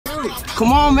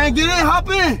Come on, man, get in, hop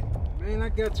in. Man, I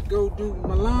got to go do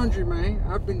my laundry, man.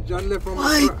 I left on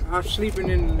I'm sleeping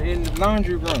in the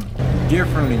laundry room.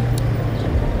 Differently.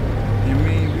 You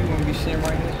mean we gonna be sitting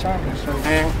right here talking, so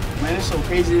man, it's so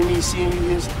crazy to me seeing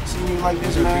you like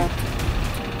this, man.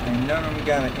 Ain't none of them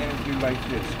got an interview like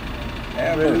this.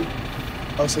 Ever. Really?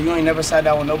 Oh, so you ain't never sat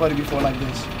down with nobody before like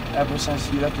this, ever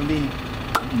since you left the league?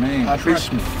 Man,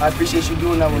 trust me. I appreciate you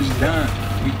doing that when you done.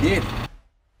 We did it.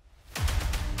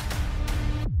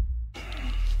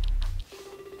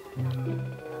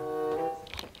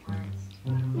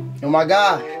 Yo, my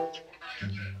guy,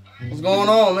 what's going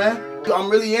on, man? I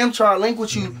really am trying to link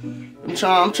with you.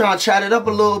 I'm trying to chat it up a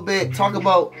little bit, talk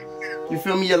about, you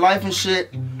feel me, your life and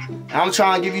shit. And I'm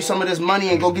trying to give you some of this money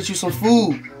and go get you some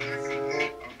food.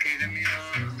 Okay, let me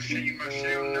send you my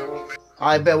cell number.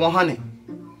 I bet 100.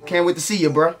 Can't wait to see you,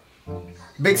 bro.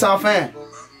 Big time fan.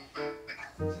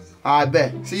 I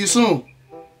bet. See you soon.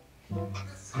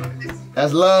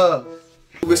 That's love.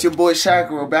 It's your boy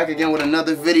Shiakuro back again with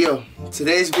another video.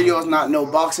 Today's video is not no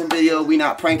boxing video. We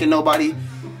not pranking nobody.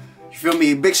 You feel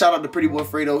me? Big shout out to Pretty Boy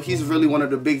Fredo. He's really one of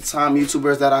the big time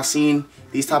YouTubers that I've seen.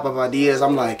 These type of ideas.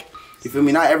 I'm like, you feel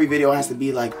me? Not every video has to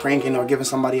be like pranking or giving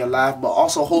somebody a laugh, but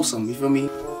also wholesome. You feel me?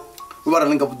 We're about to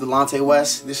link up with Delonte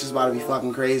West. This is about to be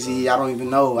fucking crazy. I don't even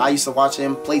know. I used to watch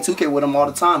him play 2K with him all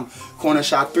the time. Corner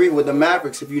shot 3 with the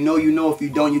Mavericks. If you know, you know. If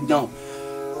you don't, you don't.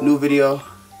 New video.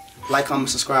 Like, comment,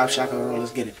 subscribe, Shiakuro.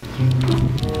 Let's get it.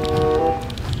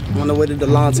 On the way to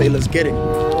Delonte, let's get it.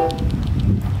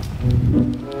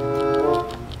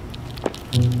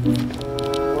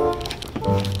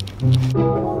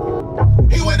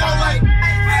 He went out like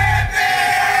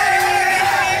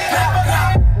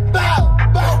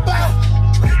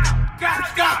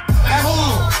at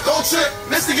home. Don't trip.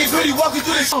 Let's get pretty walking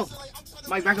through this.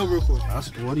 Mike, back up real quick.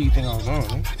 What do you think I was on,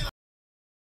 man?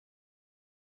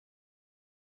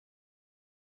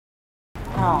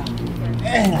 Oh,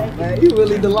 damn, man, you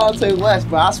really Delonte West,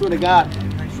 bro. I swear to God,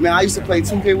 man, I used to play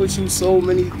 2K with you so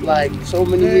many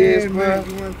years, bro.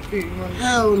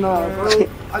 Hell no, bro.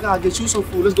 I gotta get you some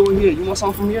food. Let's go in here. You want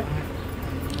something from here?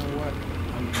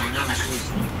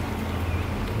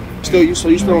 So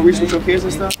you still on reach with your kids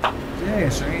and stuff? Yeah,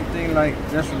 so anything like,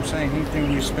 that's what I'm saying, anything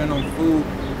we spend on food,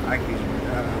 I can,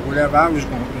 whatever I was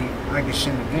gonna eat, I can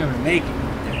send it to them and they can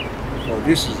eat that. So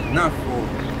this is enough for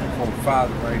the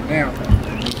father right now to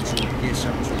get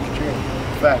something to his children.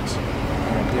 Facts. In a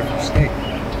different state.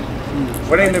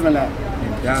 Where they living at?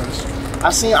 In Dallas.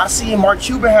 I seen Mark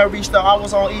Cuban had reached out. I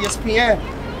was on ESPN.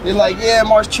 They're like, yeah,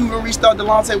 Mark Cuban reached out to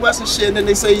Delonte West and shit. And then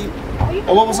they say,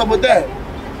 oh, what was up with that?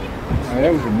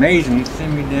 That was amazing. He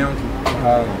sent me down to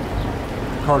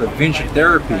called adventure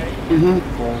therapy. For,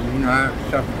 you know, I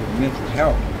suffer with mental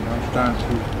health. You know, I'm starting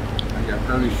to, I got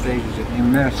early stages of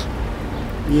MS.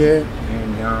 Yeah.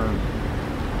 And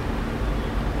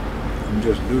I'm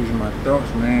just losing my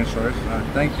thoughts, man. So I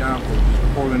thank y'all for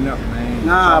just pulling up, man.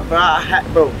 Nah, bro,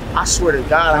 I swear to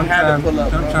God, I had to pull up.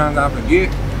 Sometimes I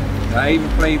forget that I even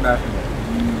played basketball.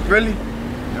 Really?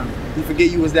 Yeah. You forget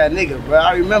you was that nigga, bro.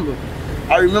 I remember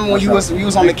when you was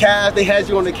on the Cavs. They had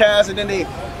you on the Cavs, and then they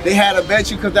had to bet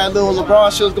you because that little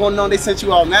LeBron shit was going on. They sent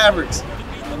you out Mavericks.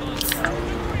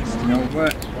 You know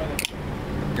what?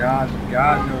 God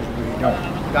knows what He's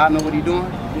doing. God know what He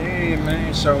doing? Yeah,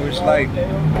 man. So it's like,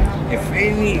 if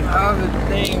any other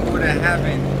thing would have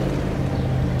happened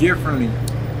differently,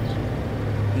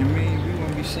 you mean we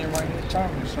wouldn't be sitting right here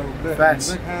talking. So look at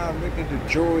the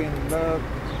joy and love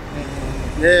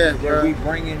that we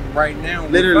bringing right now.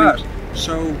 Literally. With us.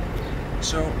 So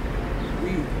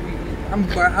I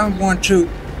want to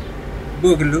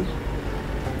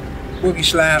boogie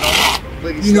slide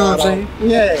on. You know what I'm saying?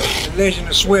 Yeah. The legend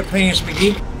of Sweatpants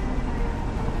McGee.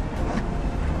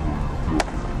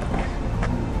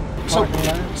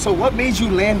 So what made you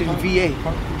land in VA?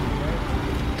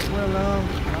 Well,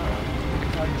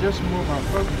 I just moved. My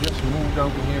folks just moved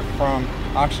over here from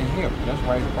Oxon Hill. That's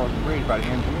right across the bridge by the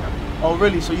MGM. Oh,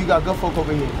 really? So you got good folk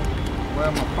over here?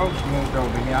 Well, my folks moved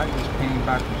over here. I just came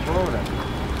back from Florida,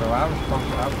 so I was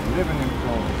living in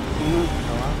Florida.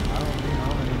 So I don't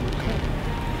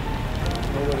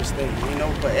nowhere to stay, you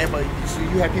know. But so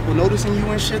you had people noticing you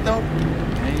and shit though?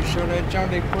 And you sure that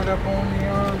junk they put up on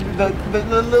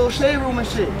the little shade room and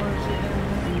shit?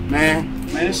 Man,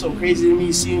 it's so crazy to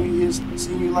me seeing you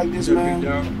like this, man.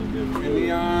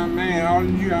 Man,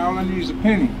 all I need is a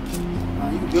penny.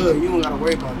 You good? You don't gotta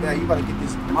worry about that. You gotta get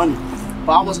this money.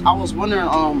 But I was wondering,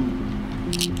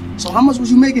 so how much was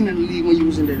you making in the league when you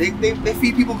was in there? They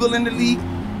feed people good in the league?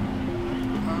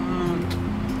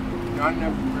 I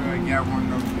never really got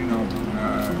one of those, you know,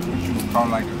 what you would call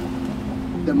like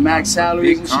the max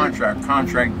salaries Big and shit?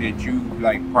 contract that you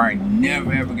like probably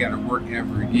never ever got to work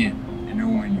ever again, and no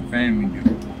one in your family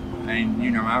do. And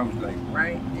you know, I was like,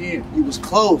 right there. You was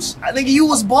close. I think you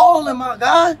was balling, my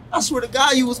guy. I swear to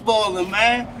God, you was balling,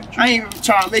 man. I ain't even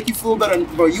trying to make you feel better,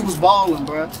 bro. You was balling,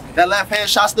 bro. That left hand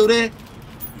shot still there?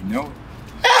 You know it.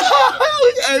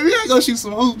 Hey, we gotta go shoot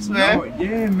some hoops, man. No,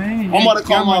 yeah, man. I'm about to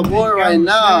call my boy right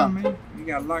now. You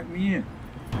gotta lock me in.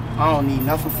 I don't need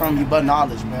nothing from you but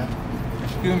knowledge, man.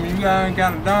 Excuse me, you got $1?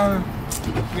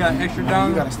 You got an extra Man, dollar?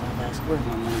 you gotta stop asking. Where's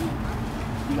my money?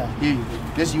 You got here you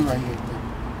go. This you right here.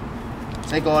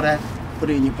 Take all that, put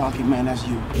it in your pocket, man. That's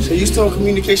you. So you still in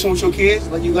communication with your kids?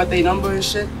 Like you got their number and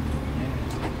shit?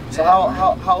 So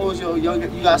how old is your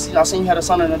youngest? You guys, I seen you had a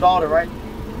son and a daughter, right?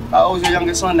 How old is your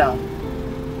youngest son now?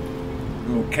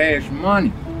 Little cash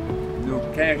money.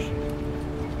 Little cash.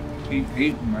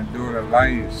 My daughter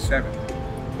Light is 7.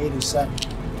 8 and 7.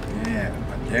 Yeah,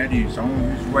 my daddy is on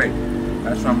his way.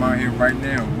 That's why I'm out here right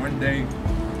now. One day,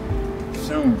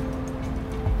 soon,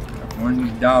 one of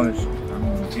these dollars, I'm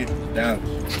gonna get the dollars.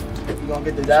 You gonna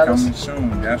get the dollars? Coming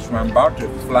soon. That's why I'm about to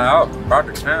fly out. I'm about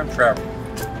to time travel.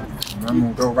 I'm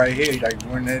gonna go right here. Like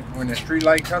when the street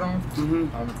light cut on, I'm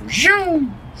gonna go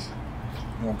zoom.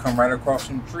 I'm gonna come right across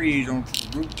some trees on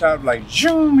the rooftop, like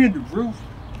zoom hit the roof,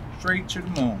 straight to the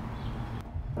moon.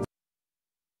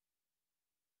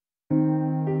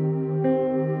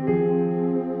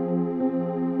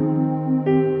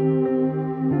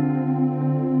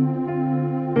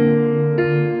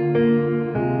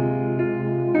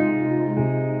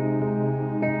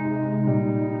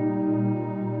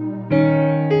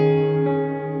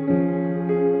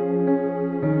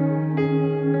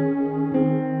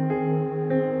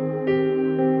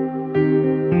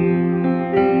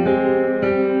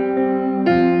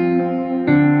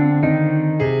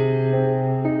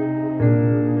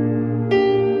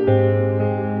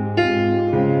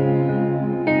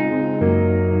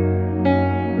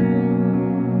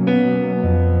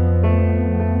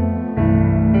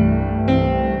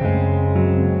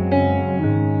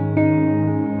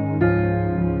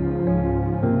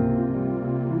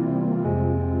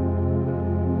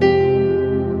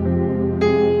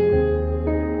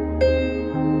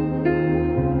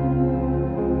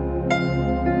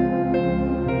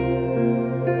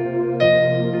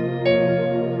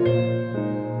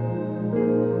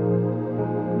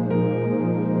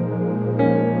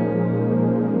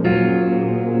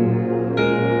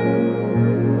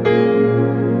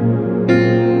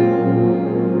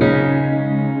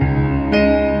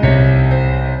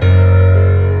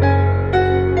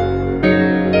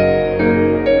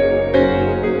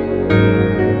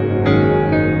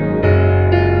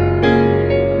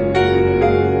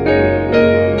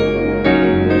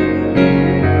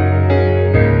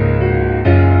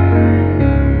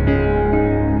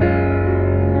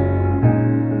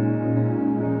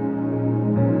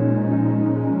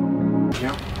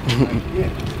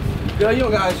 Girl, you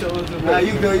don't gotta show us. Nah,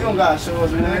 you good. You don't gotta show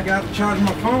us, man. I got to charge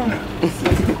my phone up.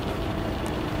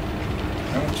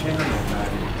 Don't tell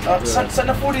nobody. Send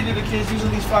the 40 to the kids. Use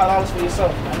at least $5 for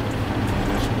yourself, man.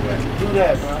 Do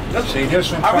that, bro. See,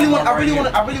 this one. I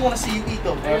really want to see you eat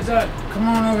though, bro. Where's that? Come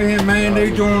on over here, man. They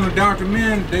doing a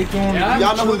documentary. They doing a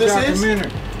Y'all know who this is?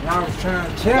 documentary. And I was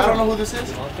trying to tell. Y'all don't know who this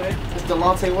is? Delonte? It's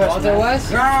Delonte West. Delonte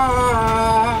West?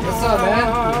 What's up, man?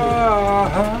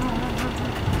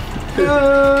 Oh,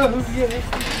 yeah.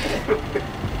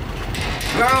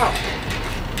 God.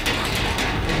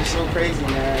 It's so crazy,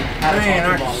 man. Man,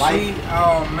 I see.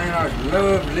 Oh, man, I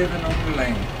love living on the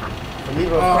land.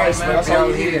 Believer of Christ, man. That's all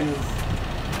you hear.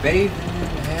 Bathing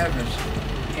in the heavens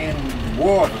and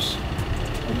waters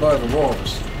above the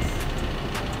waters.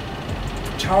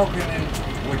 Talking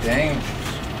with the angels.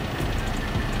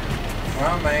 Well,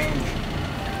 I'm an angel.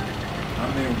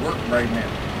 I'm in work right now.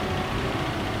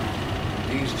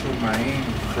 These two my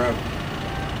angels trouble.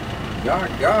 Y'all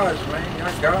God's, man.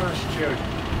 Y'all God's children.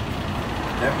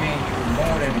 That means you're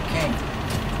more than a king.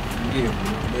 Yeah,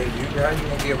 but you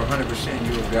gonna give 100%,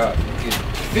 you're a God. You give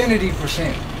infinity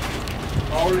percent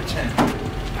all the time.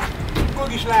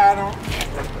 Boogie slide on.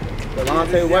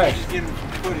 Delonte West. Just getting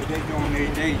some footage. They doing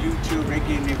their YouTube. They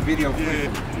getting their video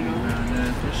footage.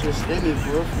 It's just in me,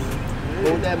 bro.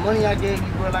 But with that money I gave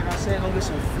you, bro, like I said, go get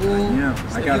some food. Yeah,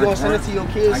 I got you gonna send it to your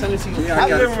kids, send it to your I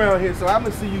live around here, so I'm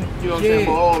gonna see you, you know what I'm saying,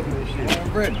 for all this shit.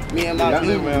 Already. Me and my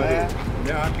dude, man.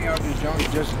 Yeah, I be out this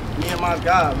joint just. Me and my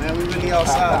God, man. We really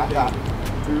outside.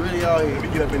 We really out here. Let me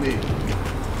get up in there.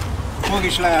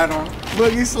 Boogie slide on.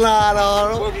 Boogie slide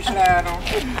on. Boogie slide on.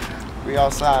 We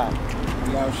outside.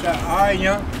 We outside. All right,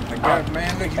 young. I got,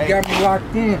 man, look, you got me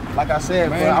locked in. Like I said,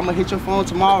 man, bro, I'm gonna hit your phone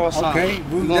tomorrow or something. Okay.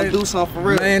 We're gonna do something for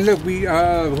real. Man, look, we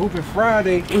hooping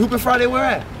Friday. We hooping Friday where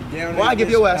at? Why I give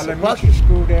your ass a bucket?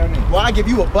 School down there. Why I give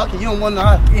you a bucket? You don't want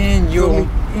to. In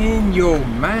your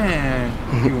mind,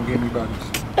 you gonna give me buckets.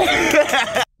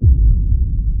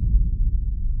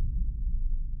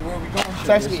 Where we going?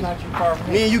 Text me. Not too far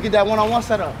from Me and you get that one-on-one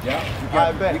set up. Yeah.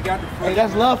 I bet. We got the Hey,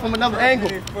 that's love from another angle.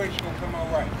 First, gonna come out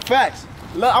right. Facts.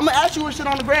 Love, I'm gonna ask you what shit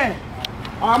on the brand.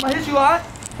 I'm gonna hit you, alright?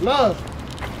 Love.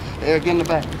 There, get in the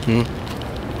back.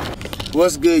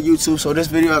 What's good, YouTube? So this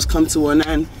video has come to an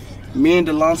end. Me and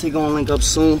Delonte gonna link up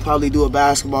soon. Probably do a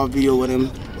basketball video with him.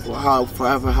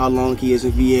 How long he is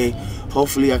in VA.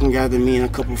 Hopefully I can gather me and a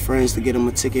couple friends to get him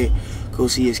a ticket, go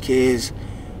see his kids.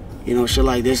 You know, shit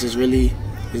like this is really,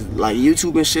 like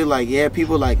YouTube and shit. Like, yeah,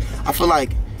 people like, I feel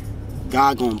like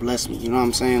God gonna bless me. You know what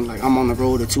I'm saying? Like, I'm on the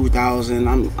road to 2,000.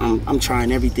 I'm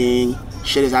trying everything.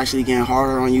 Shit is actually getting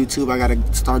harder on YouTube. I gotta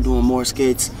start doing more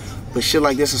skits. But shit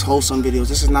like this is wholesome videos.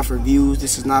 This is not for views.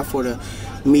 This is not for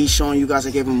me showing you guys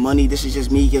I gave him money. This is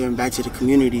just me giving back to the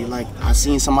community. Like, I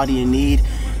seen somebody in need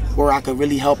where I could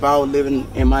really help out living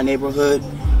in my neighborhood.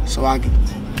 So I could,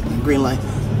 green light.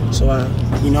 So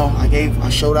you know, I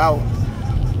showed out,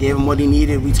 gave him what he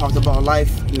needed. We talked about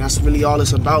life, and that's really all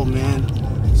it's about, man.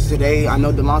 Today, I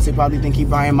know Delonte probably think he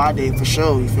buying my day for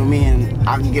sure, you feel me? And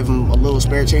I can give him a little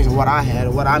spare change of what I had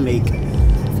or what I make.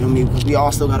 You know, because we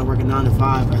all still gotta work a 9 to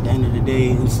 5 at the end of the day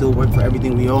and still work for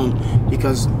everything we own.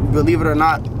 Because believe it or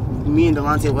not, me and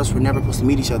Delonte West were never supposed to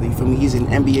meet each other. You feel me? He's an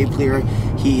NBA player.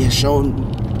 He has shown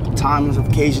times of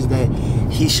occasions that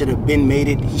he should have been made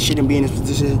it. He shouldn't be in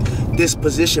this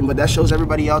position. But that shows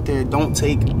everybody out there, don't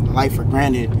take life for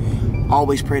granted.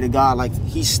 Always pray to God. Like,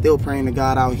 he's still praying to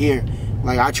God out here.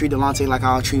 Like, I treat Delonte like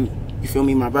I'll treat, you feel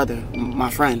me, my brother, my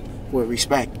friend, with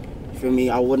respect. Feel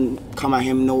me? I wouldn't come at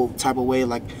him no type of way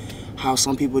like how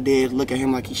some people did, look at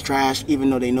him like he's trash, even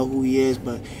though they know who he is.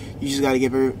 But you just gotta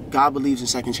give her. God believes in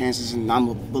second chances, and I'm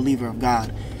a believer of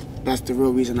God. That's the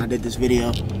real reason I did this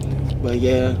video. But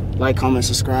yeah, like, comment,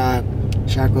 subscribe.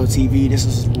 Shiakuro TV. This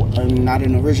is not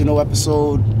an original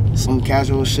episode. Some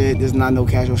casual shit. There's not no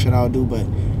casual shit I'll do, but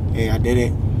hey, I did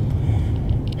it,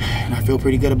 and I feel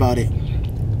pretty good about it.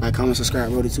 Like, comment,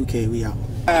 subscribe. Road to 2K. We out.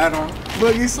 Slide on.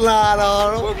 Boogie slide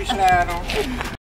on. Boogie slide on.